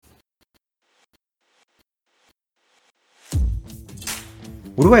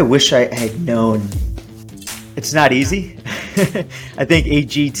What do I wish I had known? It's not easy. I think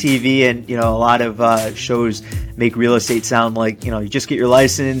AGTV and a lot of shows make real estate sound like you just get your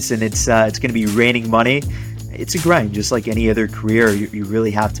license and it's going to be raining money. It's a grind, just like any other career. You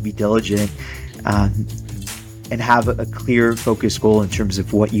really have to be diligent and have a clear, focused goal in terms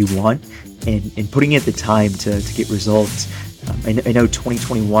of what you want and putting in the time to get results. I know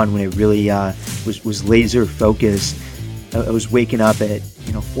 2021 when it really was laser focused. I was waking up at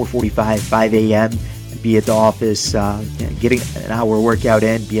 4:45, 5 a.m. Be at the office, getting an hour workout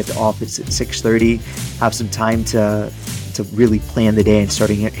in. Be at the office at 6:30. Have some time to really plan the day and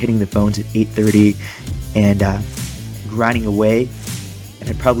starting hitting the phones at 8:30 and grinding away. And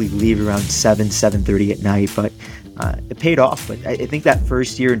I'd probably leave around 7:30 at night. But it paid off. But I think that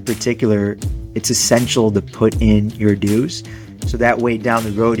first year in particular, it's essential to put in your dues. So that way down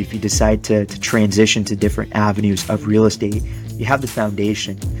the road, if you decide to transition to different avenues of real estate, you have the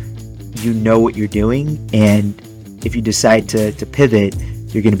foundation. You know what you're doing. And if you decide to pivot,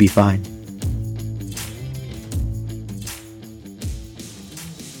 you're going to be fine.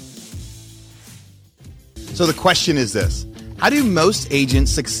 So the question is this: how do most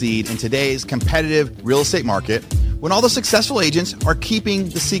agents succeed in today's competitive real estate market when all the successful agents are keeping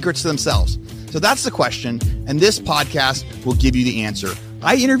the secrets to themselves? So that's the question, and this podcast will give you the answer.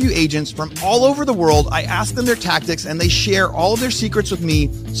 I interview agents from all over the world. I ask them their tactics, and they share all of their secrets with me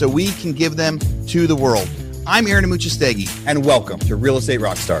so we can give them to the world. I'm Aaron Amuchastegui, and welcome to Real Estate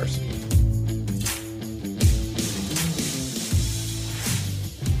Rockstars.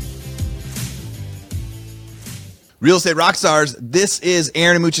 Real Estate Rockstars, this is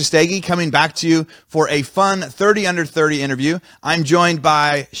Aaron Amuchastegui coming back to you for a fun 30 Under 30 interview. I'm joined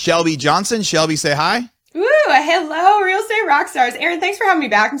by Shelby Johnson. Shelby, say hi. Ooh, hello, Real Estate Rockstars. Aaron, thanks for having me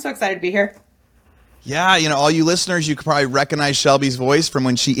back. I'm so excited to be here. Yeah, all you listeners, you could probably recognize Shelby's voice from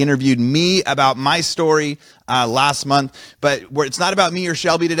when she interviewed me about my story last month. But it's not about me or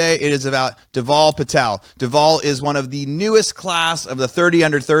Shelby today. It is about Dhaval Patel. Dhaval is one of the newest class of the 30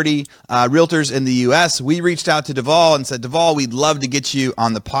 Under 30 realtors in the U.S. We reached out to Dhaval and said, Dhaval, we'd love to get you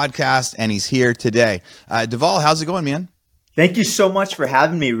on the podcast, and he's here today. Dhaval, how's it going, man? Thank you so much for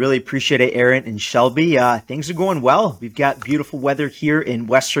having me. Really appreciate it, Aaron and Shelby. Things are going well. We've got beautiful weather here in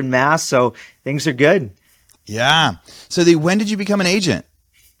Western Mass, so things are good. Yeah. So when did you become an agent?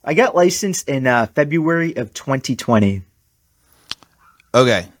 I got licensed in February of 2020.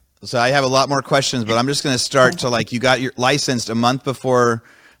 Okay. So I have a lot more questions, but I'm just going to start to you got your licensed a month before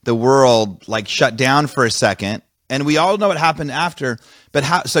the world shut down for a second. And we all know what happened after,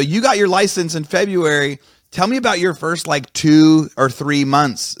 but so you got your license in February. Tell me about your first 2 or 3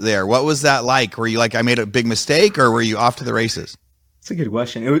 months there. What was that like? Were you I made a big mistake, or were you off to the races? That's a good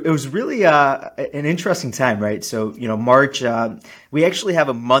question. It was really an interesting time, right? So, March, we actually have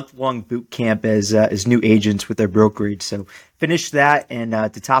a month-long boot camp as new agents with our brokerage. So finished that, and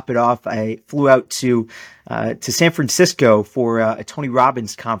to top it off, I flew out to San Francisco for a Tony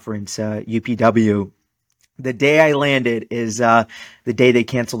Robbins conference, UPW. The day I landed is the day they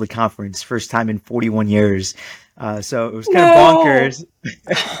canceled the conference. First time in 41 years. So it was kind of bonkers.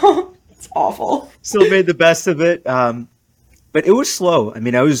 It's awful. Still made the best of it. But it was slow. I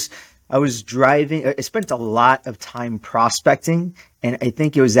mean, I was driving. I spent a lot of time prospecting, and I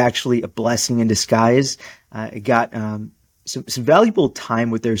think it was actually a blessing in disguise. I got some valuable time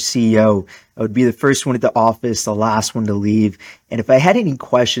with their CEO. I would be the first one at the office, the last one to leave. And if I had any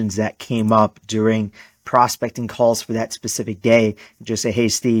questions that came up during prospecting calls for that specific day, just say, hey,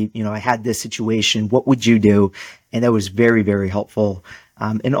 Steve, I had this situation. What would you do? And that was very, very helpful.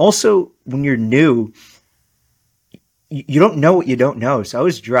 And also when you're new, you don't know what you don't know. So I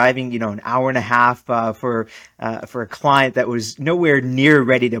was driving, an hour and a half for a client that was nowhere near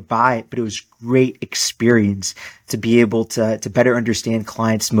ready to buy it, but it was great experience to be able to better understand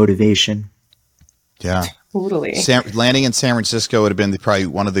clients' motivation. Yeah. Totally. Landing in San Francisco would have been probably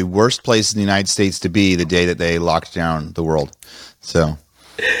one of the worst places in the United States to be the day that they locked down the world. So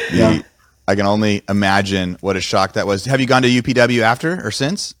I can only imagine what a shock that was. Have you gone to UPW after or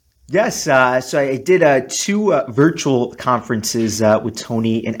since? Yes. So I did 2 virtual conferences with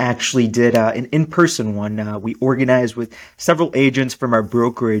Tony, and actually did an in-person one. We organized with several agents from our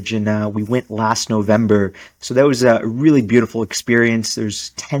brokerage, and we went last November. So that was a really beautiful experience. There's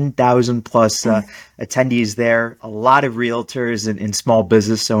 10,000 plus attendees there, a lot of realtors and small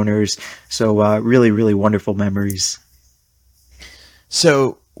business owners. So really, really wonderful memories.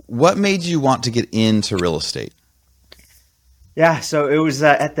 So what made you want to get into real estate? Yeah, so it was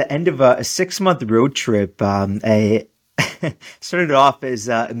at the end of a 6-month road trip. I started off as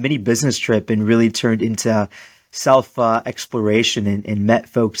a mini business trip and really turned into self exploration and met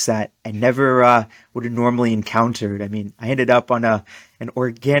folks that I never would have normally encountered. I mean, I ended up on an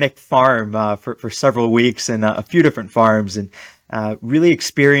organic farm for several weeks and a few different farms, and really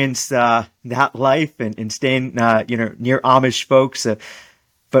experienced that life and staying near Amish folks.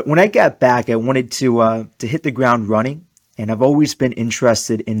 But when I got back, I wanted to hit the ground running, and I've always been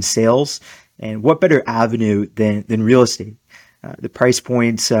interested in sales. And what better avenue than real estate? The price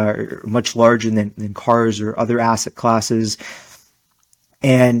points are much larger than cars or other asset classes.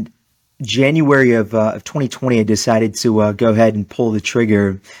 And January of 2020, I decided to go ahead and pull the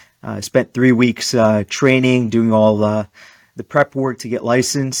trigger. Spent 3 weeks training, doing all the prep work to get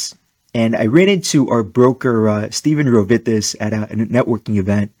licensed. And I ran into our broker, Stephen Rovithis, at a networking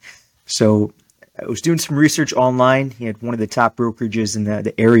event. So I was doing some research online. He had one of the top brokerages in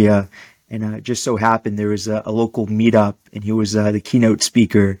the area. And it just so happened there was a local meetup, and he was the keynote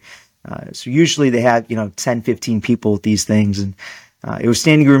speaker. So usually they have, 10, 15 people at these things. And it was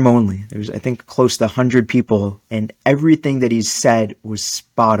standing room only. There was, I think, close to 100 people. And everything that he said was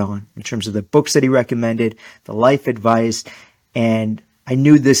spot on in terms of the books that he recommended, the life advice. And I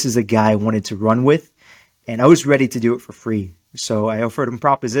knew this is a guy I wanted to run with. And I was ready to do it for free. So I offered him a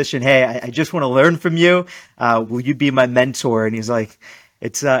proposition. Hey, I just want to learn from you. Will you be my mentor? And he's like,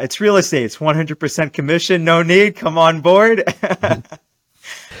 It's real estate. It's 100% commission. No need. Come on board.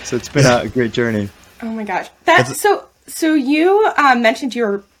 So it's been a great journey. Oh my gosh. So you mentioned you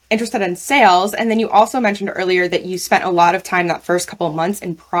were interested in sales, and then you also mentioned earlier that you spent a lot of time that first couple of months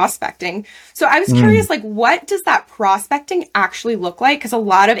in prospecting. So I was curious, what does that prospecting actually look like? Because a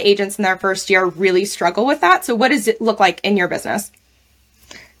lot of agents in their first year really struggle with that. So what does it look like in your business?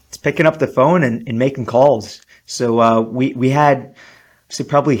 It's picking up the phone and making calls. So we had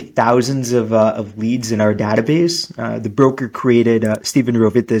probably thousands of leads in our database. The broker created Stephen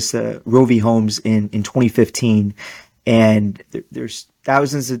Rovithis, Rovi Homes in 2015. And there's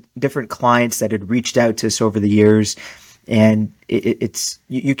thousands of different clients that had reached out to us over the years. And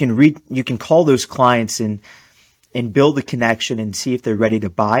you can call those clients and build a connection and see if they're ready to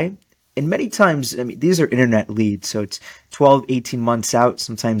buy. And many times, I mean, these are internet leads, so it's 12, 18 months out,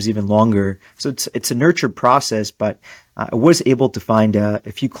 sometimes even longer. So it's a nurtured process, but I was able to find a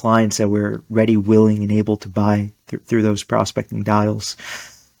few clients that were ready, willing, and able to buy through those prospecting dials.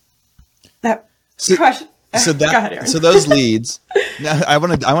 So those leads. Now I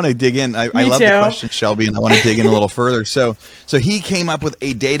want to dig in. I love the question, Shelby, and I want to dig in a little further. So he came up with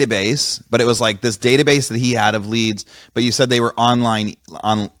a database, but it was like this database that he had of leads. But you said they were online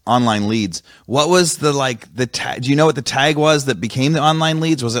leads. What was the tag? Do you know what the tag was that became the online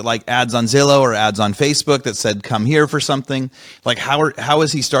leads? Was it like ads on Zillow or ads on Facebook that said come here for something? Like how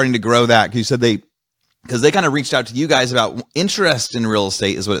is he starting to grow that? Because you said because they kind of reached out to you guys about interest in real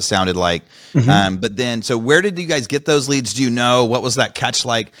estate is what it sounded like. Mm-hmm. But then, so where did you guys get those leads? Do you know what was that catch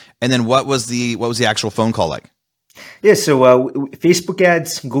like? And then what was the actual phone call like? Yeah. So, Facebook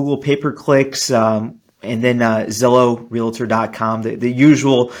ads, Google pay-per-clicks, and then, Zillow, realtor.com, the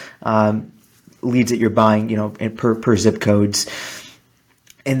usual, leads that you're buying, per zip codes.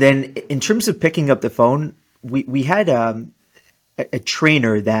 And then in terms of picking up the phone, we had, a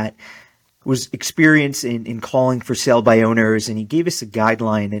trainer that was experienced in calling for sale by owners, and he gave us a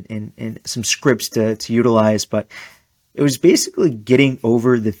guideline and some scripts to utilize, but it was basically getting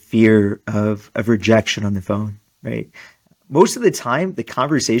over the fear of rejection on the phone, right? Most of the time, the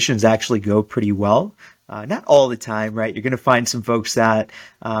conversations actually go pretty well. Not all the time, right? You're going to find some folks that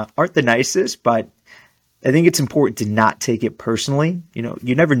aren't the nicest, but I think it's important to not take it personally.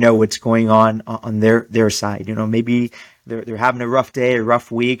 You never know what's going on their side. Maybe they're having a rough day, a rough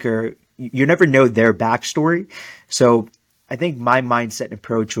week, or you never know their backstory. So I think my mindset and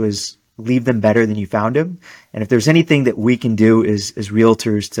approach was leave them better than you found them. And if there's anything that we can do as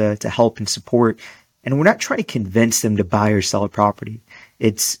realtors to help and support, and we're not trying to convince them to buy or sell a property.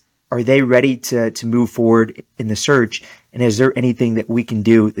 It's, are they ready to move forward in the search? And is there anything that we can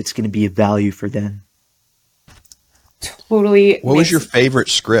do that's going to be of value for them? Totally. What was your favorite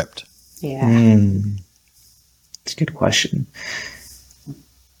script? Yeah. It's a good question.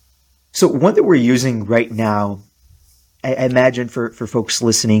 So one that we're using right now, I imagine for folks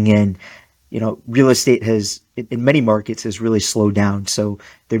listening in, real estate has, in many markets, has really slowed down. So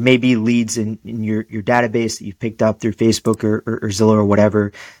there may be leads in your database that you've picked up through Facebook or Zillow or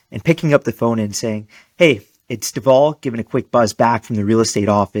whatever, and picking up the phone and saying, hey, it's Dhaval, giving a quick buzz back from the real estate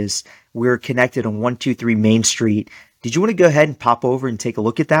office. We're connected on 123 Main Street. Did you want to go ahead and pop over and take a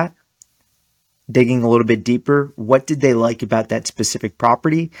look at that? Digging a little bit deeper, what did they like about that specific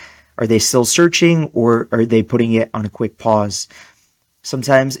property? Are they still searching, or are they putting it on a quick pause?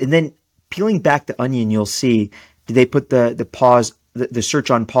 Sometimes, and then peeling back the onion, you'll see, do they put the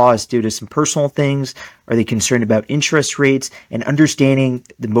search on pause due to some personal things? Are they concerned about interest rates and understanding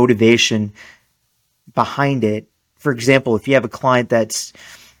the motivation behind it? For example, if you have a client that's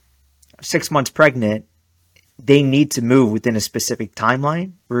 6 months pregnant, they need to move within a specific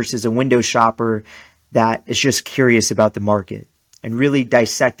timeline versus a window shopper that is just curious about the market, and really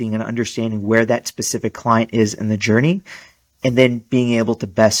dissecting and understanding where that specific client is in the journey and then being able to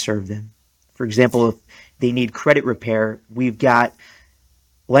best serve them. For example, if they need credit repair, we've got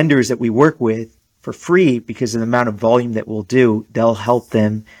lenders that we work with for free because of the amount of volume that we'll do. They'll help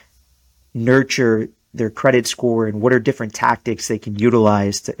them nurture their credit score and what are different tactics they can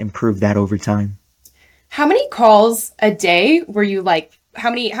utilize to improve that over time. How many calls a day were you like, how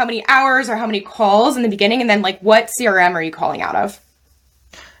many hours or how many calls in the beginning? And then like what CRM are you calling out of?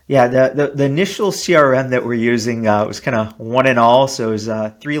 Yeah, the initial CRM that we're using was kind of one and all. So it was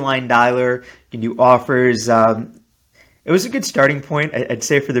a 3-line dialer. You can do offers. It was a good starting point, I'd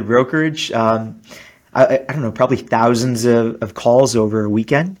say, for the brokerage. I don't know, probably thousands of calls over a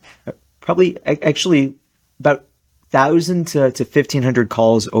weekend. Probably actually about 1,000 to 1,500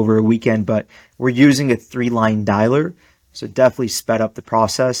 calls over a weekend, but we're using a 3-line dialer. So definitely sped up the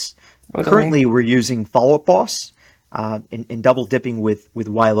process. Okay. Currently, we're using Follow Up Boss and double dipping with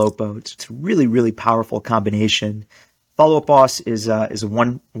YLOPO. It's a really, really powerful combination. Follow Up Boss is a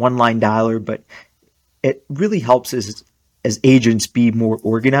one-line dialer, but it really helps as agents be more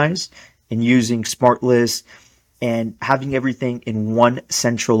organized and using smart lists and having everything in one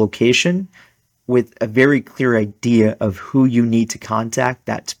central location with a very clear idea of who you need to contact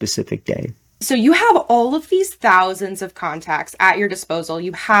that specific day. So you have all of these thousands of contacts at your disposal.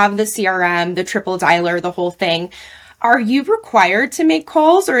 You have the CRM, the triple dialer, the whole thing. Are you required to make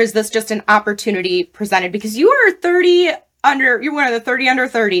calls, or is this just an opportunity presented? Because you're one of the 30 under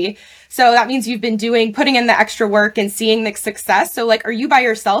 30. So that means you've been putting in the extra work and seeing the success. So like, are you by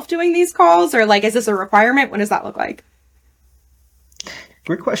yourself doing these calls, or like, is this a requirement? What does that look like?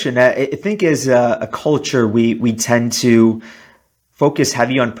 Great question. I think as a culture, we tend to focus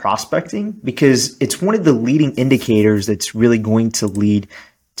heavy on prospecting because it's one of the leading indicators that's really going to lead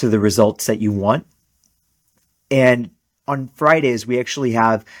to the results that you want. And on Fridays, we actually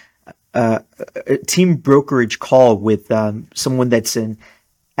have a team brokerage call with someone that's an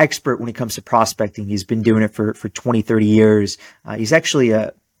expert when it comes to prospecting. He's been doing it for 20, 30 years. He's actually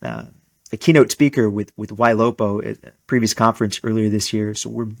a keynote speaker with YLOPO at a previous conference earlier this year. So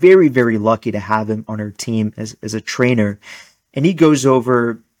we're very, very lucky to have him on our team as a trainer. And he goes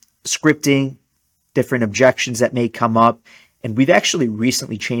over scripting, different objections that may come up. And we've actually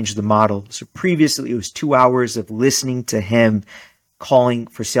recently changed the model. So previously it was 2 hours of listening to him calling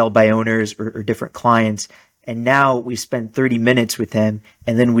for sale by owners or different clients. And now we spend 30 minutes with him,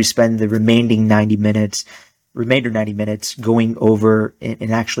 and then we spend the remainder 90 minutes going over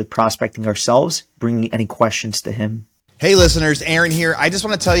and actually prospecting ourselves, bringing any questions to him. Hey listeners, Aaron here. I just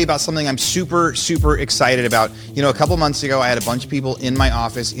want to tell you about something I'm super, super excited about. You know, a couple months ago, I had a bunch of people in my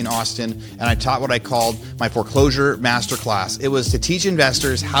office in Austin, and I taught what I called my foreclosure masterclass. It was to teach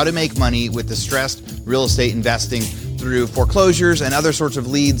investors how to make money with distressed real estate investing through foreclosures and other sorts of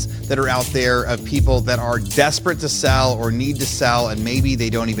leads that are out there of people that are desperate to sell or need to sell, and maybe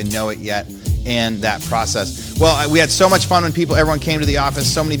they don't even know it yet. And that process. Well, we had so much fun when everyone came to the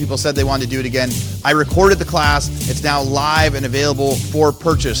office. So many people said they wanted to do it again. I recorded the class. It's now live and available for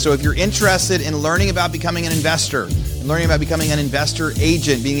purchase. So if you're interested in learning about becoming an investor and learning about becoming an investor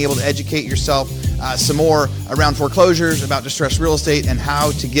agent, being able to educate yourself some more around foreclosures, about distressed real estate, and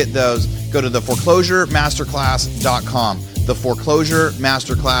how to get those, go to theforeclosuremasterclass.com.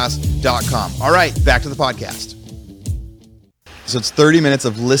 Theforeclosuremasterclass.com. All right, back to the podcast. So it's 30 minutes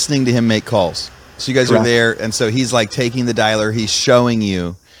of listening to him make calls. So you guys Correct. Are there, and so he's like taking the dialer, he's showing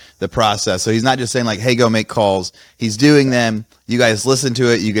you the process. So he's not just saying like, hey, go make calls. He's doing them. You guys listen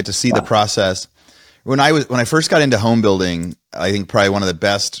to it. You get to see the process. When I first got into home building, I think probably one of the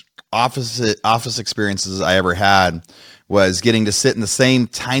best office experiences I ever had was getting to sit in the same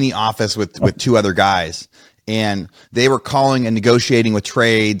tiny office with two other guys. And they were calling and negotiating with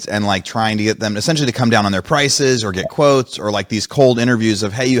trades and like trying to get them essentially to come down on their prices or get quotes, or like these cold interviews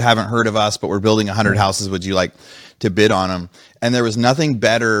of, hey, you haven't heard of us, but we're building 100 houses. Would you like to bid on them? And there was nothing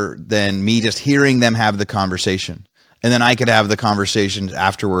better than me just hearing them have the conversation. And then I could have the conversations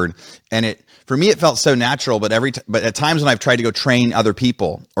afterward. And for me, it felt so natural, but at times when I've tried to go train other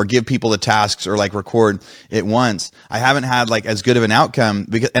people or give people the tasks or like record it once, I haven't had like as good of an outcome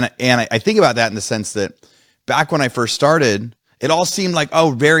and I think about that in the sense that back when I first started, it all seemed like,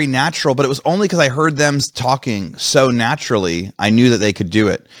 very natural, but it was only because I heard them talking so naturally, I knew that they could do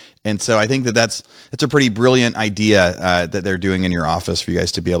it. And so I think that's a pretty brilliant idea that they're doing in your office for you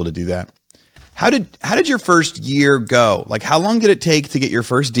guys to be able to do that. How did your first year go? Like, how long did it take to get your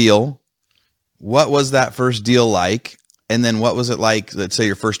first deal? What was that first deal like? And then what was it like, let's say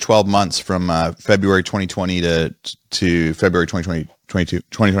your first 12 months from February 2020 to February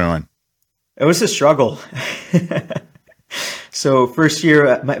 2021? It was a struggle. So first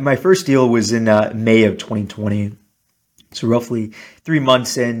year, my first deal was in May of 2020. So roughly 3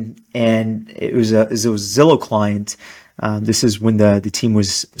 months in, and it was a Zillow client. This is when the team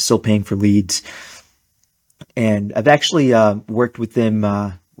was still paying for leads. And I've actually worked with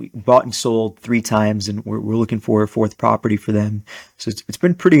them. We bought and sold 3 times, and we're looking for a 4th property for them. So it's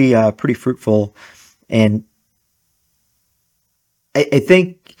been pretty fruitful. And I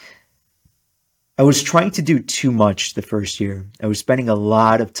think I was trying to do too much the first year. I was spending a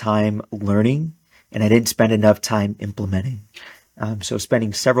lot of time learning, and I didn't spend enough time implementing. So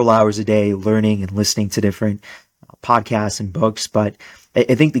spending several hours a day learning and listening to different podcasts and books. But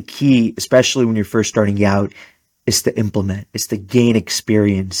I think the key, especially when you're first starting out, is to implement. It's to gain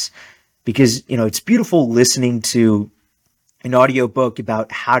experience, because, it's beautiful listening to an audiobook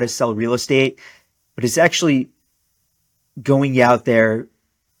about how to sell real estate, but it's actually going out there,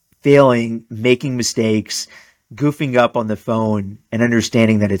 failing, making mistakes, goofing up on the phone, and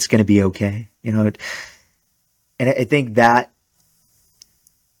understanding that it's going to be okay. And I think that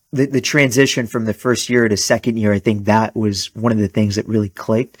the transition from the first year to second year, I think that was one of the things that really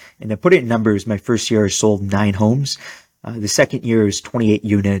clicked. And to put it in numbers, my first year I sold 9 homes. The second year is 28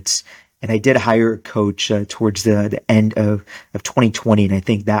 units. And I did hire a coach towards the end of 2020. And I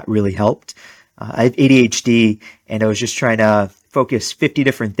think that really helped. I have ADHD, and I was just trying to focus 50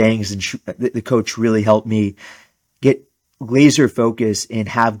 different things. And the coach really helped me get laser focus and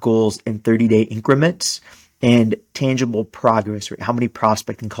have goals in 30-day increments and tangible progress. Right? How many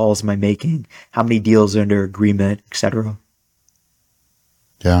prospecting calls am I making? How many deals are under agreement, etc.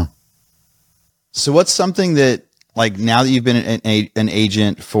 Yeah. So what's something that, like, now that you've been an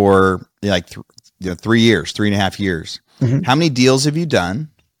agent for 3 years, 3.5 years, mm-hmm. How many deals have you done?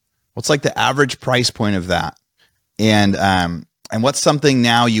 What's like the average price point of that? And what's something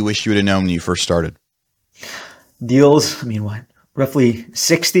now you wish you would have known when you first started? Deals, roughly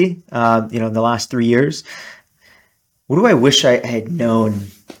 60, in the last 3 years. What do I wish I had known?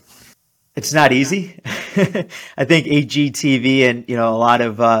 It's not easy. I think HGTV and, a lot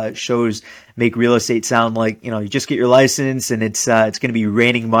of shows make real estate sound like, you just get your license and it's going to be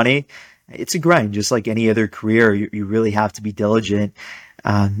raining money. It's a grind, just like any other career. You really have to be diligent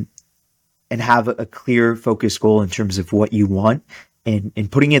and have a clear focus goal in terms of what you want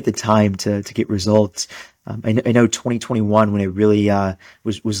and putting in the time to get results. I know 2021, when I really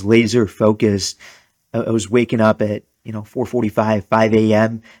was laser focused, I was waking up at 4:45, 5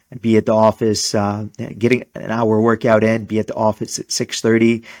 a.m. and be at the office, getting an hour workout in, be at the office at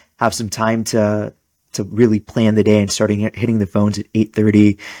 6:30, have some time to really plan the day and hitting the phones at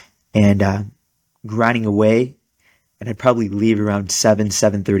 8:30 and grinding away. And I'd probably leave around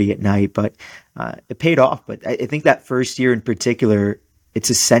 7:30 at night, but it paid off. But I think that first year in particular, it's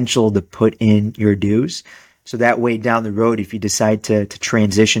essential to put in your dues. So that way down the road, if you decide to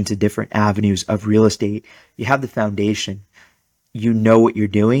transition to different avenues of real estate, you have the foundation, you know what you're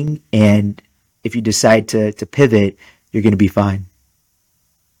doing. And if you decide to pivot, you're going to be fine.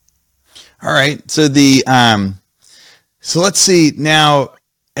 All right. So so let's see now,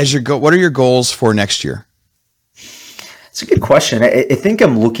 what are your goals for next year? It's a good question. I think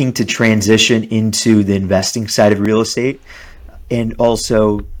I'm looking to transition into the investing side of real estate and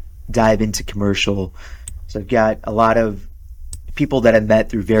also dive into commercial. So I've got a lot of people that I've met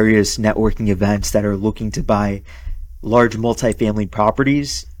through various networking events that are looking to buy large multifamily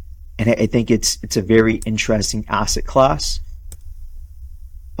properties. And I think it's a very interesting asset class.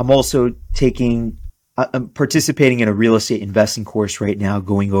 I'm also I'm participating in a real estate investing course right now,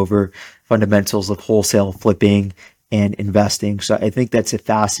 going over fundamentals of wholesale flipping and investing. So I think that's a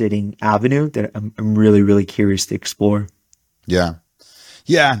fascinating avenue that I'm really, really curious to explore. Yeah.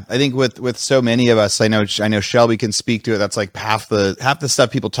 Yeah. I think with so many of us, I know Shelby can speak to it. That's like half the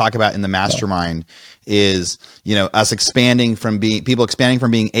stuff people talk about in the mastermind is, us expanding from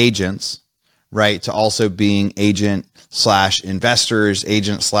being agents, right, to also being agent/investors,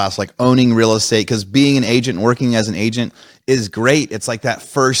 agent/ like owning real estate. Cause being an agent, working as an agent is great. It's like that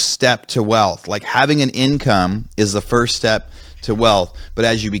first step to wealth. Like having an income is the first step to wealth. But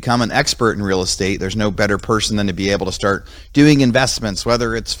as you become an expert in real estate, there's no better person than to be able to start doing investments,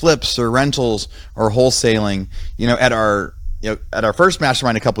 whether it's flips or rentals or wholesaling. At our first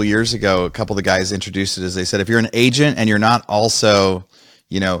mastermind a couple of years ago, a couple of the guys introduced it as they said, if you're an agent and you're not also,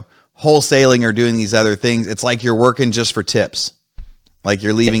 wholesaling or doing these other things, it's like you're working just for tips. Like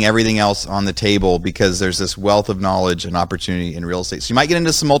you're leaving everything else on the table because there's this wealth of knowledge and opportunity in real estate. So you might get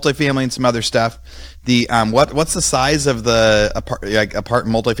into some multifamily and some other stuff. The what's the size of the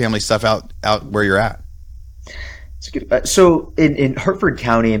apartment multifamily stuff out where you're at? So in Hartford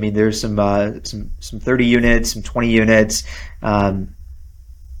County, I mean, there's some 30 units, some 20 units.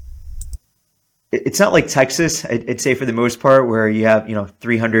 It's not like Texas, I'd say, for the most part, where you have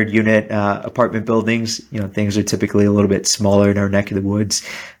 300 unit apartment buildings. Things are typically a little bit smaller in our neck of the woods,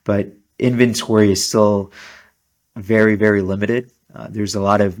 but inventory is still very, very limited. There's a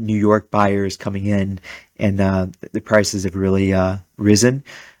lot of New York buyers coming in, and the prices have really risen.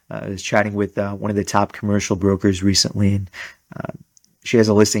 I was chatting with one of the top commercial brokers recently, and she has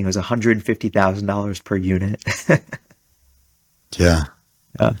a listing. It was $150,000 per unit. Yeah.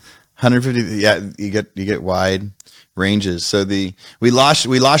 150. Yeah, you get wide ranges. So we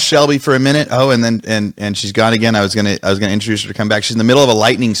lost Shelby for a minute. Oh, and then and she's gone again. I was gonna introduce her to come back. She's in the middle of a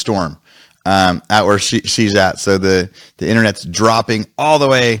lightning storm at where she's at. So the internet's dropping all the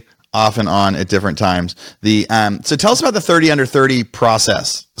way off and on at different times. So tell us about the 30 under 30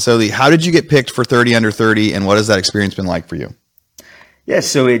 process. So how did you get picked for 30 under 30, and what has that experience been like for you? Yeah,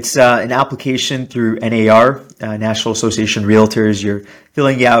 so it's an application through NAR, National Association of Realtors. You're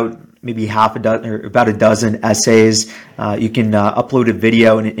filling out maybe half a dozen or about a dozen essays. You can upload a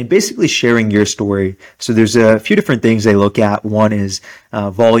video and basically sharing your story. So there's a few different things they look at. One is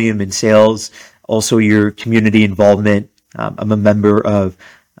volume and sales, also your community involvement. I'm a member of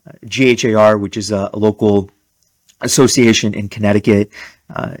GHAR, which is a local association in Connecticut.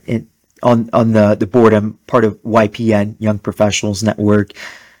 On the board, I'm part of YPN, Young Professionals Network.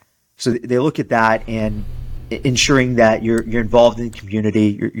 So they look at that and ensuring that you're involved in the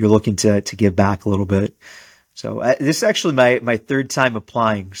community. You're looking to give back a little bit. So this is actually my third time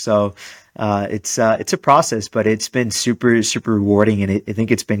applying. So it's a process, but it's been super, super rewarding. And I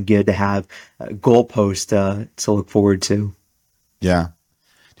think it's been good to have a goalpost to look forward to. Yeah.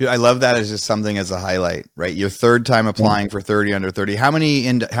 Dude, I love that as just something as a highlight, right? Your third time applying for 30 under 30. How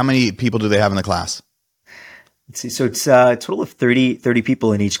many people do they have in the class? Let's see. So it's a total of 30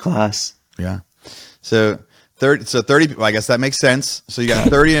 people in each class. Yeah. So 30 people, I guess that makes sense. So you got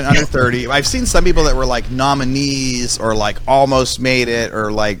 30 and under 30. I've seen some people that were like nominees or like almost made it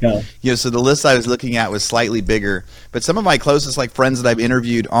or like, so the list I was looking at was slightly bigger. But some of my closest like friends that I've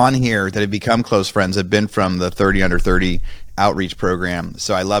interviewed on here that have become close friends have been from the 30 under 30 outreach program.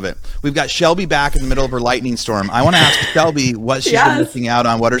 So I love it. We've got Shelby back in the middle of her lightning storm. I want to ask Shelby what she's been missing out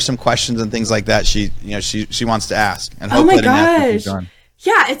on. What are some questions and things like that she wants to ask? And hopefully I didn't have to keep going.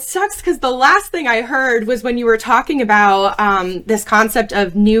 Yeah, it sucks because the last thing I heard was when you were talking about this concept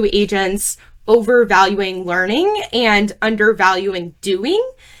of new agents overvaluing learning and undervaluing doing.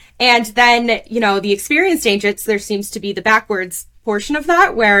 And then, the experienced agents, there seems to be the backwards portion of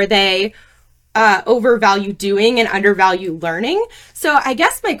that where they overvalue doing and undervalue learning. So I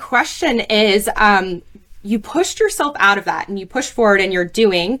guess my question is, you pushed yourself out of that and you pushed forward and you're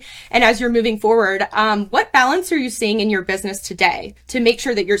doing. And as you're moving forward, what balance are you seeing in your business today to make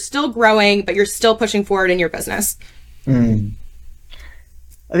sure that you're still growing, but you're still pushing forward in your business? I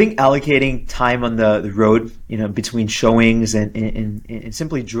think allocating time on the road, between showings and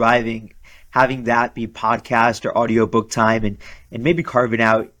simply driving, having that be podcast or audiobook time and maybe carving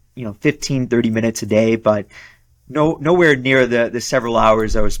out, 15, 30 minutes a day, but nowhere near the several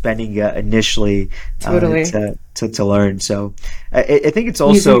hours I was spending initially to learn. So I think it's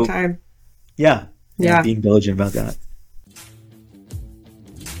also using time. Yeah, being diligent about that.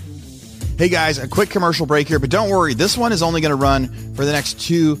 Hey guys, a quick commercial break here, but don't worry, this one is only going to run for the next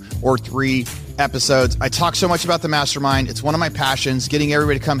 2 or 3 episodes. I talk so much about the mastermind. It's one of my passions, getting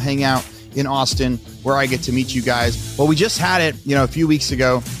everybody to come hang out in Austin where I get to meet you guys. Well, we just had it, a few weeks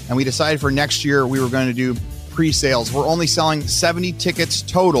ago, and we decided for next year we were going to do pre-sales. We're only selling 70 tickets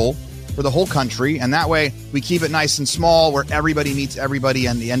total for the whole country, and that way we keep it nice and small where everybody meets everybody,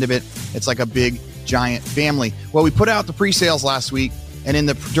 and the end of it, it's like a big giant family. Well, we put out the pre-sales last week, and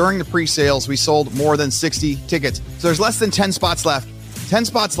during the pre-sales we sold more than 60 tickets. So there's less than 10 spots left. 10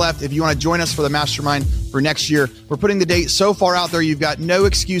 spots left if you want to join us for the mastermind for next year. We're putting the date so far out there, you've got no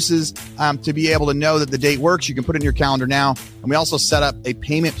excuses to be able to know that the date works. You can put it in your calendar now. And we also set up a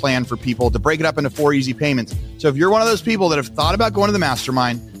payment plan for people to break it up into 4 easy payments. So if you're one of those people that have thought about going to the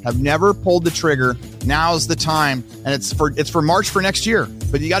mastermind, have never pulled the trigger, now's the time. And it's for March for next year.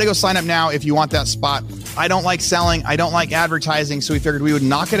 But you got to go sign up now if you want that spot. I don't like selling. I don't like advertising. So we figured we would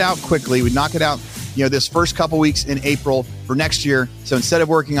knock it out quickly. We'd knock it out this first couple weeks in April for next year. So instead of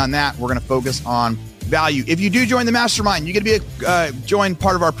working on that, we're going to focus on value. If you do join the mastermind, you get to be join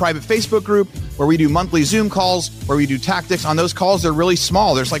part of our private Facebook group where we do monthly Zoom calls, where we do tactics. On those calls, they're really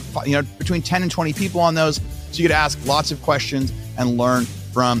small. There's like, between 10 and 20 people on those. So you get to ask lots of questions and learn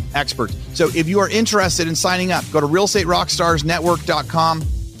from experts. So if you are interested in signing up, go to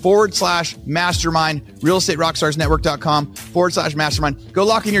realestaterockstarsnetwork.com/mastermind, realestaterockstarsnetwork.com/mastermind. Go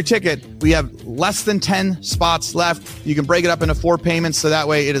lock in your ticket. We have less than 10 spots left. You can break it up into 4 payments, so that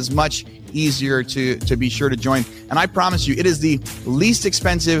way it is much easier to be sure to join. And I promise you, it is the least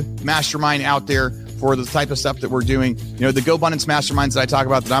expensive mastermind out there for the type of stuff that we're doing. The GoBundance masterminds that I talk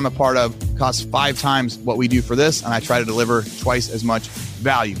about that I'm a part of cost 5 times what we do for this, and I try to deliver twice as much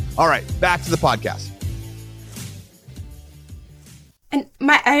value. All right, back to the podcast. And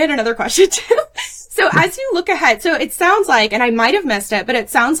I had another question too. So as you look ahead, so it sounds like, and I might have missed it, but it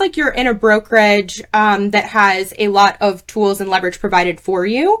sounds like you're in a brokerage that has a lot of tools and leverage provided for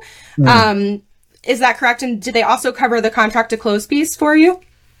you. Is that correct? And do they also cover the contract to close piece for you?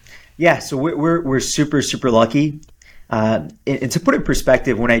 Yeah, so we're super, super lucky. And to put it in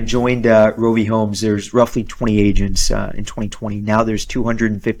perspective, when I joined Roe v. Homes, there's roughly 20 agents in 2020. Now there's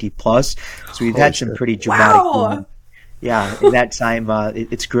 250 plus. So we've had some pretty dramatic. Wow. Yeah, in that time,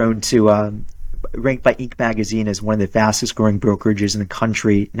 it's grown to ranked by Inc. magazine as one of the fastest growing brokerages in the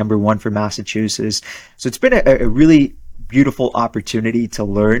country, #1 for Massachusetts. So it's been a really beautiful opportunity to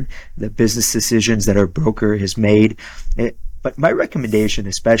learn the business decisions that our broker has made. But my recommendation,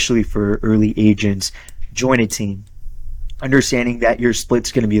 especially for early agents, join a team. Understanding that your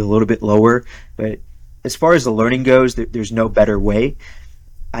split's going to be a little bit lower, but as far as the learning goes, there's no better way.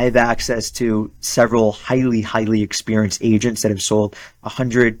 I have access to several highly, highly experienced agents that have sold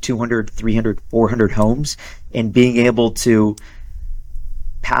 100, 200, 300, 400 homes, and being able to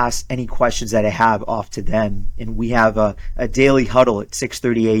pass any questions that I have off to them. And we have a daily huddle at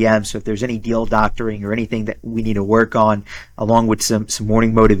 6:30 a.m. So if there's any deal doctoring or anything that we need to work on, along with some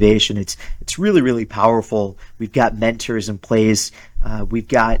morning motivation, it's really, really powerful. We've got mentors in place.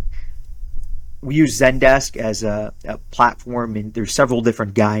 We use Zendesk as a platform, and there's several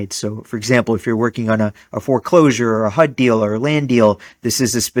different guides. So, for example, if you're working on a foreclosure or a HUD deal or a land deal, this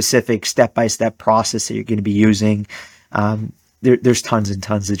is a specific step-by-step process that you're going to be using. There's tons and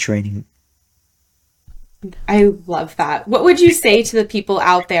tons of training. I love that. What would you say to the people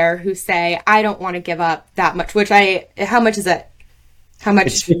out there who say, I don't want to give up that much, how much is it? How much?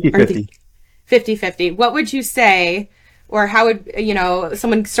 It's 50-50. 50-50. What would you say, or how would,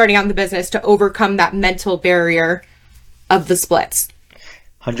 someone starting out in the business to overcome that mental barrier of the splits?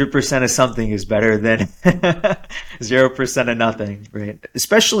 100% of something is better than 0% of nothing, right?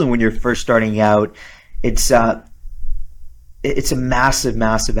 Especially when you're first starting out. It's a massive,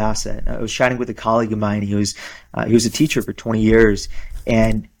 massive asset. I was chatting with a colleague of mine. He was a teacher for 20 years,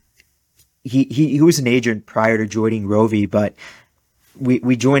 and he was an agent prior to joining Rovi, but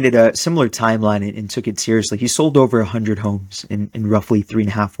we joined at a similar timeline and took it seriously. He sold over 100 homes in roughly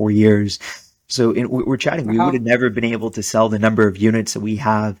 3.5, 4 years. So we're chatting. Wow. We would have never been able to sell the number of units that we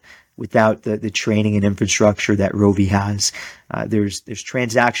have without the training and infrastructure that Rovi has. There's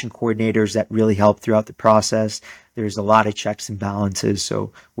transaction coordinators that really help throughout the process. There's a lot of checks and balances.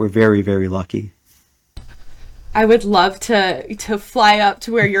 So we're very, very lucky. I would love to fly up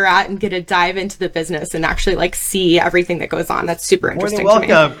to where you're at and get a dive into the business and actually see everything that goes on. That's super interesting. More than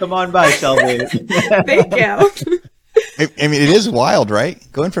welcome. Come on by, Shelby. Thank you. I mean, it is wild, right?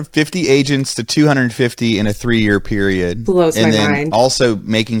 Going from 50 agents to 250 in a 3-year period. Blows my mind. And then also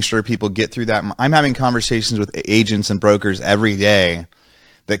making sure people get through that. I'm having conversations with agents and brokers every day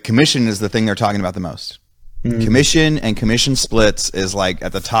that commission is the thing they're talking about the most. Commission and commission splits is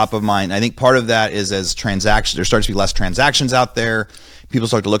at the top of mind. I think part of that is as transactions, there starts to be less transactions out there. People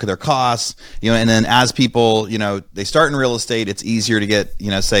start to look at their costs, and then as people, they start in real estate, it's easier to get,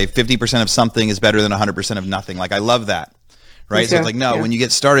 say 50% of something is better than 100% of nothing. I love that. Right. So it's when you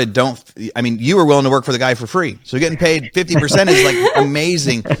get started, you were willing to work for the guy for free. So getting paid 50% is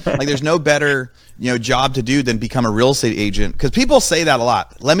amazing. There's no better, job to do than become a real estate agent. Cause people say that a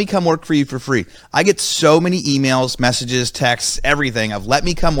lot. Let me come work for you for free. I get so many emails, messages, texts, everything of let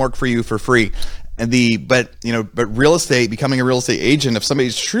me come work for you for free. But real estate, becoming a real estate agent, if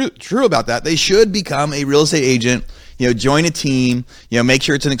somebody's true about that, they should become a real estate agent. Join a team, make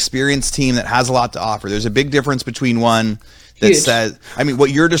sure it's an experienced team that has a lot to offer. There's a big difference between one that says,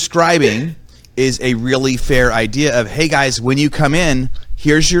 what you're describing is a really fair idea of, hey guys, when you come in,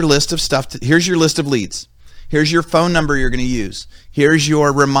 here's your list of stuff. Here's your list of leads. Here's your phone number you're going to use. Here's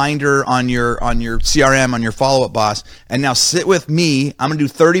your reminder on your CRM, on your follow-up boss. And now sit with me. I'm going to do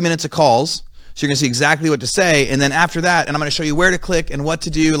 30 minutes of calls So you're going to see exactly what to say. And then after that, and I'm going to show you where to click and what to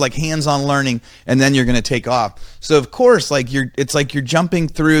do, like hands-on learning. And then you're going to take off. So of course, like it's like you're jumping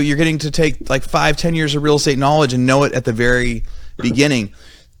through, you're getting to take like 5-10 years of real estate knowledge and know it at the very beginning.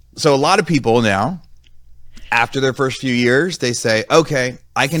 So a lot of people now, after their first few years, they say, okay,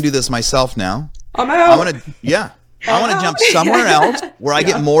 I can do this myself now. I'm out. I want to jump somewhere else where I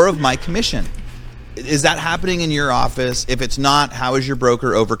get more of my commission. Is that happening in your office? If it's not, how is your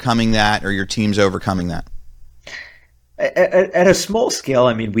broker overcoming that, or your team's overcoming that? At a small scale,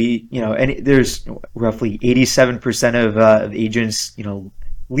 I mean, there's roughly 87% of agents,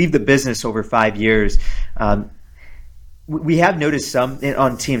 leave the business over 5 years. We have noticed some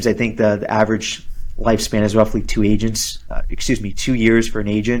on teams. I think the average lifespan is roughly 2 years for an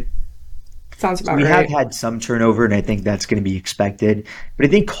agent. Sounds about right. We have had some turnover, and I think that's going to be expected. But I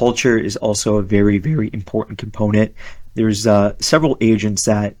think culture is also a very, very important component. There's several agents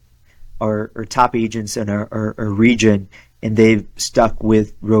that are top agents in our region, and they've stuck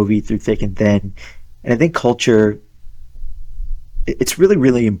with Roe v. through thick and thin. And I think culture, it's really,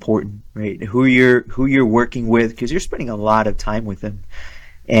 really important, right? Who you're working with, because you're spending a lot of time with them,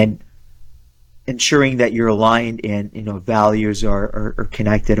 and ensuring that you're aligned and values are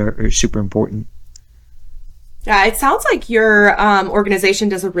connected are super important. Yeah, it sounds like your organization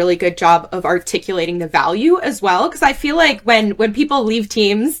does a really good job of articulating the value as well. Because I feel like when people leave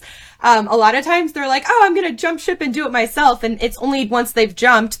teams, a lot of times they're like, oh, I'm going to jump ship and do it myself. And it's only once they've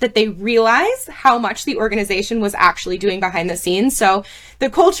jumped that they realize how much the organization was actually doing behind the scenes. So the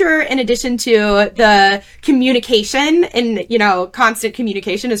culture, in addition to the communication and, constant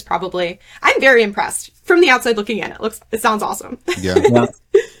communication, is probably, I'm very impressed from the outside looking in. It sounds awesome. Yeah.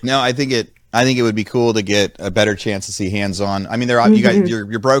 No, I think it would be cool to get a better chance to see hands-on. I mean, you got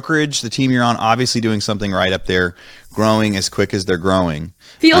your brokerage, the team you're on, obviously doing something right up there, growing as quick as they're growing.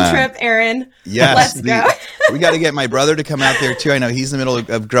 Field trip, Aaron. Yes. Let's go. We got to get my brother to come out there too. I know he's in the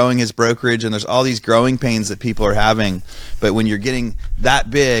middle of growing his brokerage, and there's all these growing pains that people are having. But when you're getting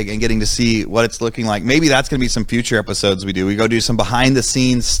that big and getting to see what it's looking like, maybe that's going to be some future episodes we do. We go do some behind the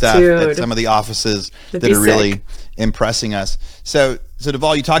scenes stuff at some of the offices that are really impressing us. So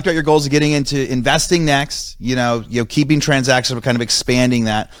Dhaval, you talked about your goals of getting into investing next, keeping transactions, but kind of expanding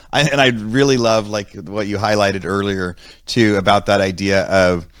that. And I really love like what you highlighted earlier too, about that idea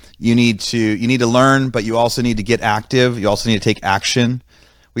of you need to learn, but you also need to get active. You also need to take action.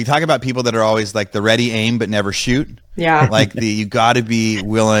 We talk about people that are always like the ready aim, but never shoot. Yeah. Like you got to be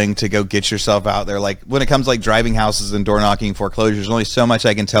willing to go get yourself out there. Like when it comes to like driving houses and door knocking foreclosures, there's only so much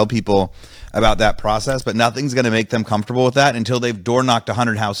I can tell people about that process, but nothing's going to make them comfortable with that until they've door knocked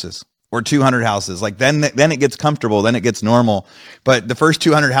 100 houses or 200 houses. Like then it gets comfortable, then it gets normal. But the first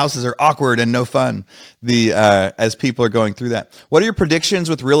 200 houses are awkward and no fun. As people are going through that. What are your predictions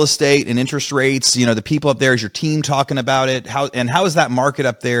with real estate and interest rates? The people up there, is your team talking about it? How is that market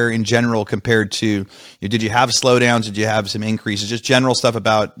up there in general compared to, did you have slowdowns? Did you have some increases? Just general stuff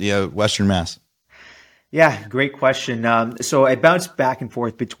about, Western Mass. Yeah, great question. So I bounced back and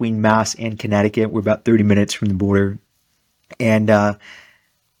forth between Mass and Connecticut. We're about 30 minutes from the border. And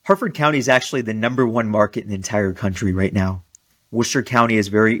Hartford County is actually the number one market in the entire country right now. Worcester County is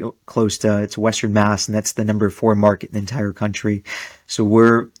very close to Western Mass, and that's the number 4 market in the entire country. So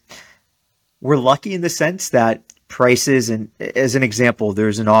we're lucky in the sense that prices, and as an example,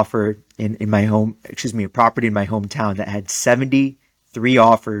 there's an offer in my a property in my hometown that had 73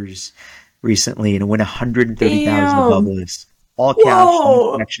 offers recently, and it went 130,000 above list. All cash,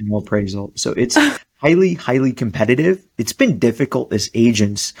 no connection, no appraisal. So it's highly, highly competitive. It's been difficult as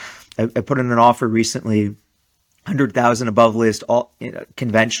agents. I put in an offer recently, 100,000 above list, all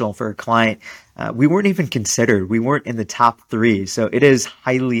conventional for a client. We weren't even considered. We weren't in the top 3. So it is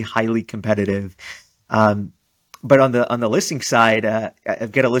highly, highly competitive. But on the listing side,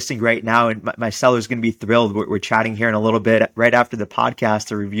 I've got a listing right now, and my seller is going to be thrilled. We're chatting here in a little bit right after the podcast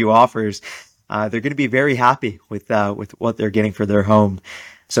to review offers. They're going to be very happy with what they're getting for their home.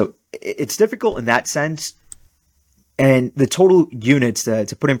 So it's difficult in that sense. And the total units,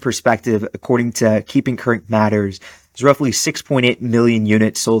 to put in perspective, according to Keeping Current Matters, there's roughly 6.8 million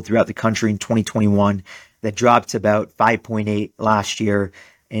units sold throughout the country in 2021. That dropped to about 5.8 last year.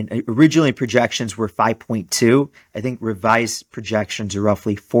 And originally projections were 5.2. I think revised projections are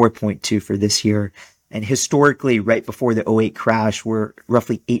roughly 4.2 for this year. And historically, right before the '08 crash, were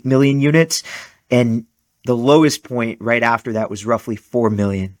roughly 8 million units. And the lowest point right after that was roughly 4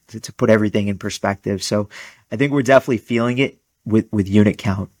 million, to put everything in perspective. So I think we're definitely feeling it with unit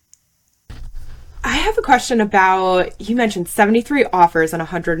count. I have a question about, you mentioned 73 offers on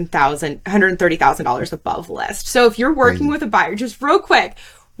 $130,000 above list. So if you're working with a buyer, just real quick,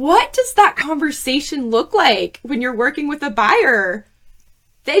 what does that conversation look like when you're working with a buyer?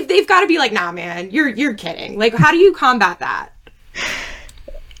 They've got to be like, nah, man, you're kidding. Like, how do you combat that?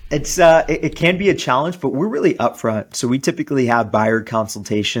 It can be a challenge, but we're really upfront. So we typically have buyer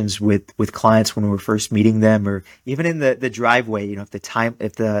consultations with clients when we're first meeting them, or even in the driveway, you know, if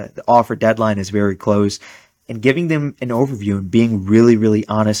the offer deadline is very close, and giving them an overview and being really, really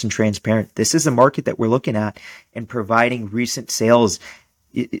honest and transparent. This is the market that we're looking at, and providing recent sales.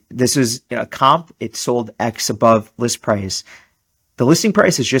 This is a comp. It sold X above list price. The listing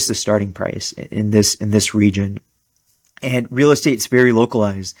price is just the starting price in this region. And real estate's very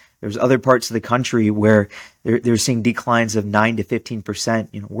localized. There's other parts of the country where they're seeing declines of 9 to 15%.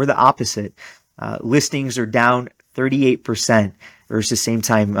 You know, we're the opposite. Listings are down 38% versus same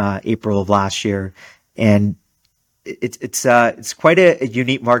time April of last year, and it's quite a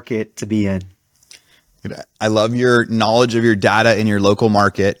unique market to be in. I love your knowledge of your data in your local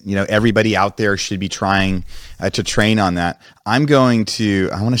market. You know, everybody out there should be trying to train on that. I want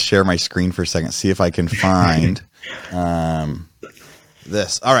to share my screen for a second, see if I can find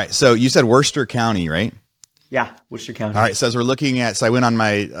this. All right. So you said Worcester County, right? Yeah, Worcester County. All right. So as we're looking at, so I went on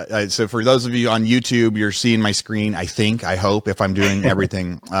my, so for those of you on YouTube, you're seeing my screen, I hope, if I'm doing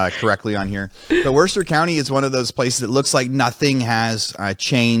everything correctly on here. But Worcester County is one of those places that looks like nothing has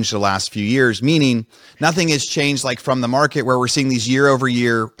changed the last few years, meaning nothing has changed like from the market where we're seeing these year over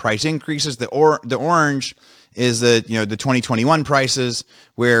year price increases. The orange is the 2021 prices,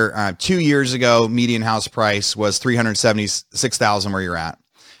 where 2 years ago, median house price was $376,000 where you're at.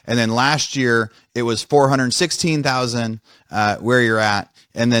 And then last year it was $416,000 where you're at,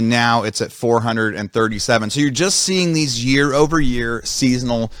 and then now it's at 437. So you're just seeing these year over year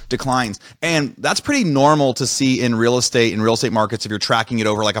seasonal declines, and that's pretty normal to see in real estate markets if you're tracking it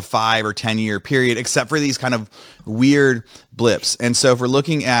over like a 5 or 10 year period, except for these kind of weird blips. And so if we're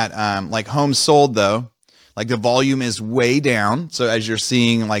looking at like homes sold though, like the volume is way down. So as you're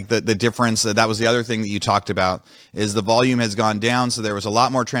seeing like the difference, that was the other thing that you talked about, is the volume has gone down. So there was a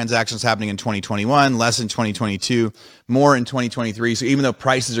lot more transactions happening in 2021, less in 2022, more in 2023. So even though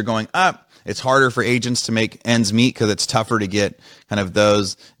prices are going up, it's harder for agents to make ends meet because it's tougher to get kind of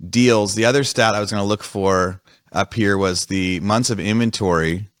those deals. The other stat I was going to look for up here was the months of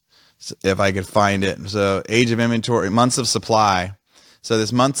inventory, if I could find it. So age of inventory, months of supply. So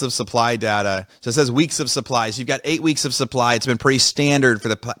this months of supply data, so it says weeks of supply. So you've got 8 weeks of supply. It's been pretty standard for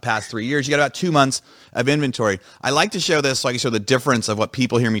the past 3 years. You got about 2 months of inventory. I like to show this so I can show the difference of what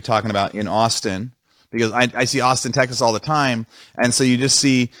people hear me talking about in Austin, because I see Austin, Texas all the time. And so you just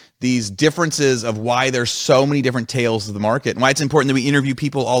see these differences of why there's so many different tales of the market, and why it's important that we interview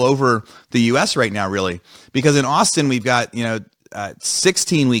people all over the US right now, really. Because in Austin, we've got,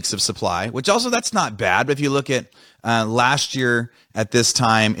 16 weeks of supply, which also that's not bad. But if you look at last year at this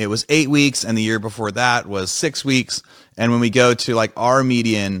time, it was 8 weeks, and the year before that was 6 weeks. And when we go to like our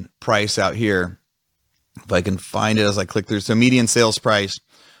median price out here, if I can find it as I click through, so median sales price,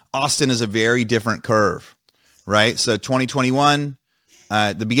 Austin is a very different curve, right? So 2021,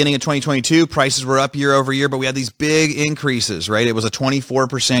 the beginning of 2022, prices were up year over year, but we had these big increases, right? It was a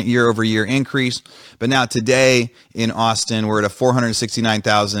 24% year over year increase. But now today in Austin, we're at a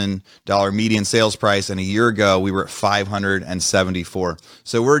 $469,000 median sales price. And a year ago, we were at $574,000.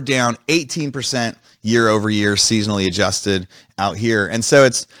 So we're down 18% year over year, seasonally adjusted out here. And so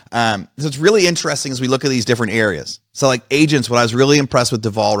it's really interesting as we look at these different areas. So like agents, what I was really impressed with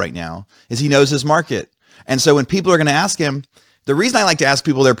Dhaval right now is he knows his market. And so when people are going to ask him, the reason I like to ask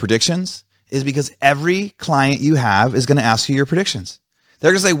people their predictions is because every client you have is going to ask you your predictions.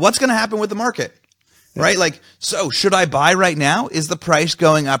 They're going to say, what's going to happen with the market, right? Like, so should I buy right now? Is the price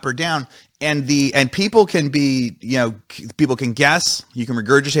going up or down? And people can be, people can guess, you can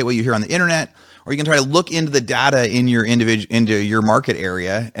regurgitate what you hear on the internet, or you can try to look into the data in your into your market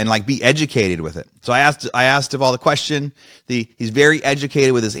area and like be educated with it. So I asked Dhaval the question. He's very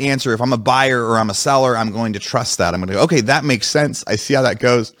educated with his answer. If I'm a buyer or I'm a seller, I'm going to trust that. I'm going to go, okay, that makes sense. I see how that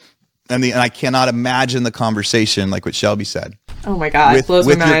goes. And I cannot imagine the conversation like what Shelby said. Oh my God, blows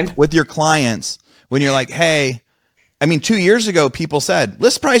my mind. With your clients, when you're like, hey, 2 years ago, people said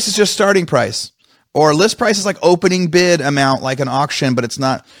list price is just starting price, or list price is like opening bid amount, like an auction, but it's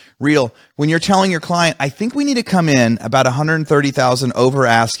not real. When you're telling your client, I think we need to come in about $130,000 over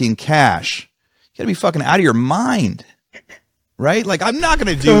asking cash, you gotta be fucking out of your mind, right? Like, I'm not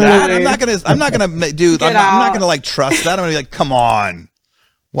gonna do that. I'm not gonna like trust that. I'm gonna be like, come on,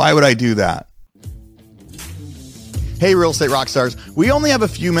 why would I do that? Hey, Real Estate Rockstars. We only have a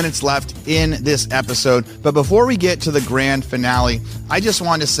few minutes left in this episode, but before we get to the grand finale, I just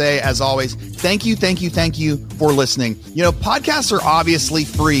want to say, as always, thank you for listening. You know, podcasts are obviously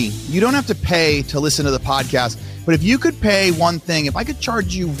free. You don't have to pay to listen to the podcast, but if you could pay one thing, if I could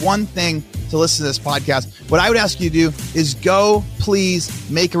charge you one thing to listen to this podcast, what I would ask you to do is go, please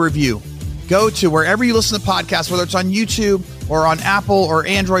make a review. Go to wherever you listen to podcasts, whether it's on YouTube or on Apple or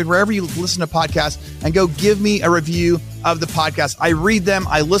Android, wherever you listen to podcasts, and go give me a review of the podcast. I read them,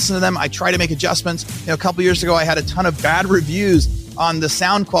 I listen to them, I try to make adjustments. You know, a couple years ago, I had a ton of bad reviews on the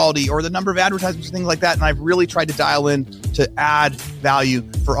sound quality or the number of advertisements, things like that, and I've really tried to dial in to add value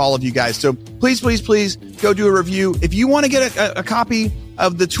for all of you guys. So please go do a review. If you want to get a copy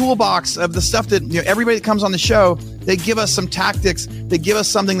of the toolbox of the stuff that, you know, everybody that comes on the show, they give us some tactics. They give us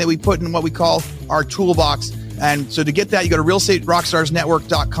something that we put in what we call our toolbox. And so to get that, you go to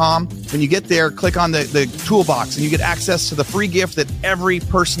realestaterockstarsnetwork.com. When you get there, click on the toolbox and you get access to the free gift that every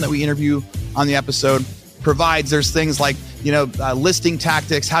person that we interview on the episode provides. There's things like, you know, listing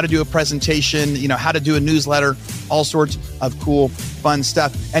tactics, how to do a presentation, you know, how to do a newsletter, all sorts of cool, fun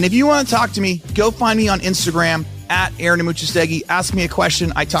stuff. And if you want to talk to me, go find me on Instagram at Aaron Amuchastegui. Ask me a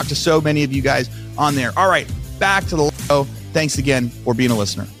question. I talk to so many of you guys on there. All right, back to the show. Thanks again for being a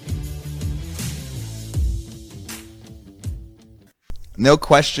listener. No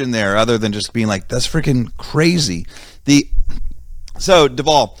question there other than just being like, that's freaking crazy. So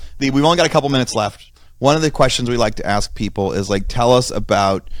Dhaval, we've only got a couple minutes left. One of the questions we like to ask people is like, tell us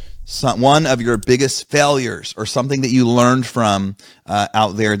about one of your biggest failures or something that you learned from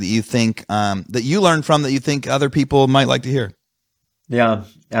out there that you think that you think other people might like to hear. Yeah.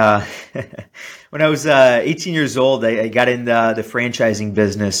 When I was 18 years old, I got in the franchising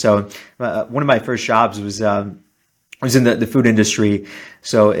business. So one of my first jobs was in the food industry.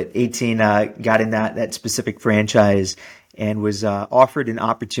 So at 18, got in that specific franchise and was offered an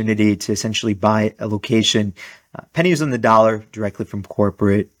opportunity to essentially buy a location, pennies on the dollar, directly from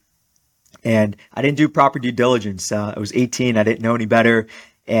corporate. And I didn't do proper due diligence. I was 18. I didn't know any better,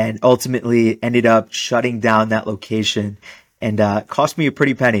 and ultimately ended up shutting down that location. And it cost me a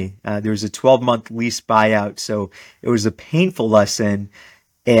pretty penny. There was a 12-month lease buyout, so it was a painful lesson.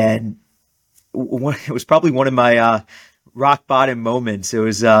 And it was probably one of my rock bottom moments. It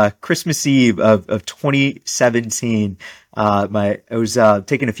was Christmas Eve of 2017. I was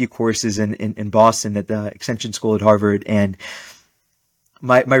taking a few courses in Boston at the Extension School at Harvard, and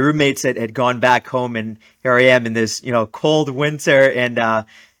my roommates had gone back home, and here I am in this, you know, cold winter, and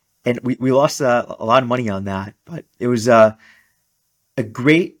we lost a lot of money on that. But it was a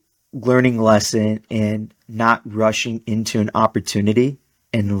great learning lesson in not rushing into an opportunity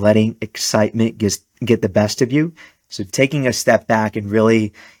and letting excitement get the best of you. So taking a step back and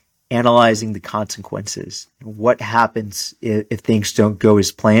really analyzing the consequences. What happens if things don't go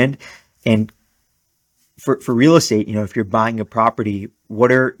as planned? And for real estate, you know, if you're buying a property,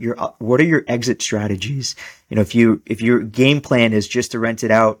 what are your exit strategies? You know, if your game plan is just to rent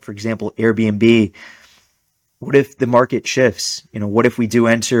it out, for example, Airbnb, what if the market shifts? You know, what if we do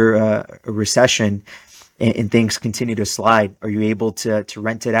enter a recession and things continue to slide? Are you able to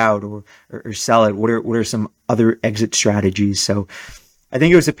rent it out or sell it? What are some other exit strategies? So I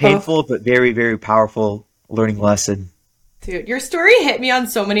think it was a painful but very, very powerful learning lesson. Dude, your story hit me on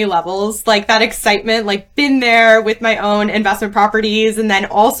so many levels, like that excitement, like been there with my own investment properties, and then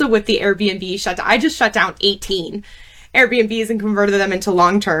also with the Airbnb shutdown. I just shut down 18 Airbnbs and converted them into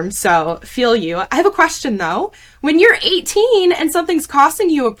long-term, so feel you. I have a question though. When you're 18 and something's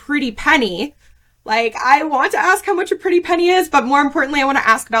costing you a pretty penny, like I want to ask how much a pretty penny is, but more importantly, I want to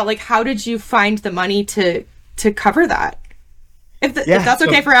ask about like, how did you find the money to cover that? If that's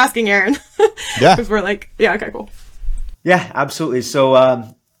okay for asking, Aaron. Yeah. Because we're like, yeah, okay, cool. Yeah, absolutely. So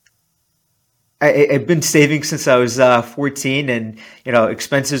I've been saving since I was 14, and you know,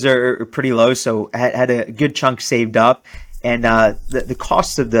 expenses are pretty low, so I had a good chunk saved up, and the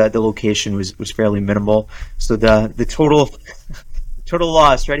cost of the location was fairly minimal. So the total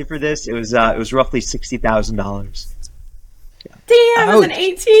loss, ready for this? It was roughly $60,000. Damn, as an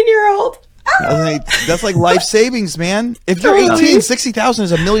 18-year-old. That's like life savings, man. If you're 18, 60,000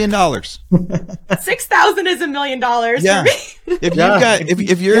 is $1 million. 6,000 is $1 million. Yeah.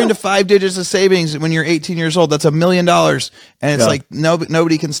 If you're into 5 digits of savings when you're 18 years old, that's $1 million, and it's like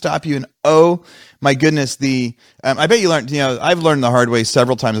nobody can stop you. And oh my goodness, I bet you learned. You know, I've learned the hard way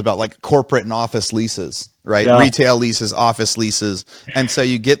several times about like corporate and office leases, right? Yeah. Retail leases, office leases, and so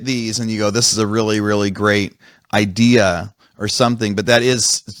you get these and you go, this is a really, really great idea or something, but that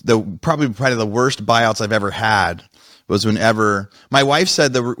is probably the worst buyouts I've ever had was whenever my wife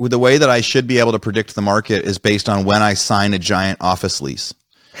said the way that I should be able to predict the market is based on when I sign a giant office lease.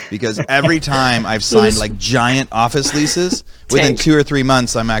 Because every time I've signed like giant office leases, within 2 or 3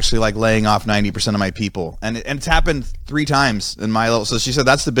 months, I'm actually like laying off 90% of my people. And it's happened 3 times in my little, so she said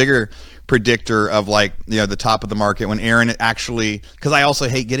that's the bigger predictor of like, the top of the market when Aaron actually, because I also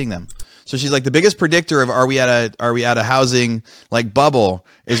hate getting them. So she's like, the biggest predictor of are we at a housing like bubble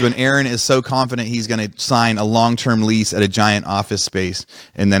is when Aaron is so confident he's going to sign a long-term lease at a giant office space,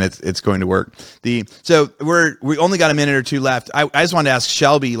 and then it's going to work. So we only got a minute or 2 left. I just wanted to ask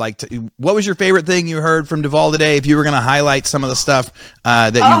Shelby, like, what was your favorite thing you heard from Dhaval today? If you were going to highlight some of the stuff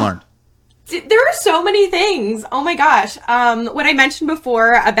that you learned. There are so many things. Oh my gosh. What I mentioned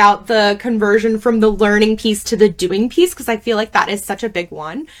before about the conversion from the learning piece to the doing piece, because I feel like that is such a big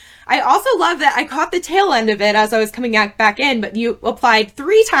one. I also love that I caught the tail end of it as I was coming back in, but you applied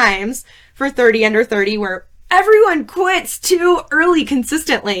 3 times for 30 under 30, where everyone quits too early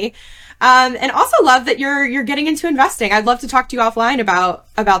consistently. And also love that you're getting into investing. I'd love to talk to you offline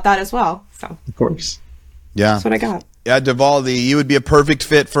about that as well. So of course. Yeah. That's what I got. Yeah, Dhaval, you would be a perfect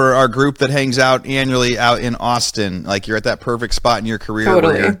fit for our group that hangs out annually out in Austin. Like, you're at that perfect spot in your career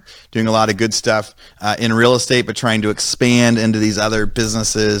Totally. where you're doing a lot of good stuff in real estate, but trying to expand into these other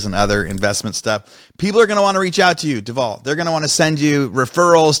businesses and other investment stuff. People are going to want to reach out to you, Dhaval. They're going to want to send you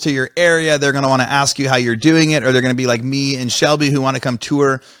referrals to your area. They're going to want to ask you how you're doing it, or they're going to be like me and Shelby who want to come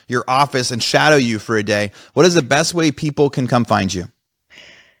tour your office and shadow you for a day. What is the best way people can come find you?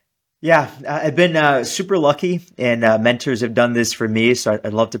 Yeah, I've been super lucky, and mentors have done this for me, so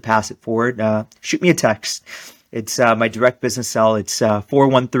I'd love to pass it forward. Shoot me a text. It's my direct business cell. It's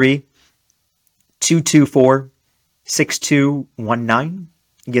 413-224-6219.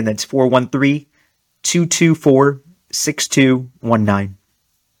 Again, that's 413-224-6219.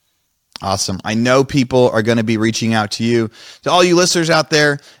 Awesome. I know people are going to be reaching out to you. To all you listeners out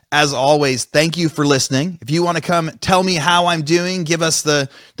there, as always, thank you for listening. If you want to come tell me how I'm doing, give us the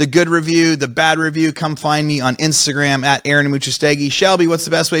good review, the bad review, come find me on Instagram at Aaron Amuchastegui. Shelby, what's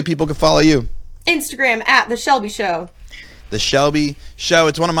the best way people can follow you? Instagram at The Shelby Show. The Shelby Show.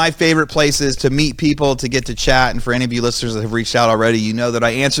 It's one of my favorite places to meet people, to get to chat. And for any of you listeners that have reached out already, you know that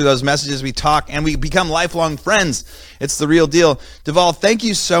I answer those messages. We talk and we become lifelong friends. It's the real deal. Dhaval, thank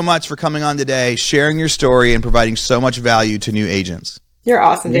you so much for coming on today, sharing your story, and providing so much value to new agents. You're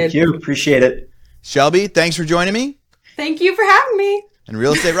awesome, dude. Thank you. Appreciate it. Shelby, thanks for joining me. Thank you for having me. And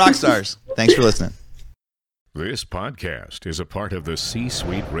Real Estate Rockstars, thanks for listening. This podcast is a part of the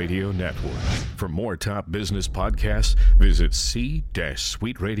C-Suite Radio Network. For more top business podcasts, visit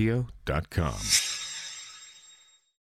c-suiteradio.com.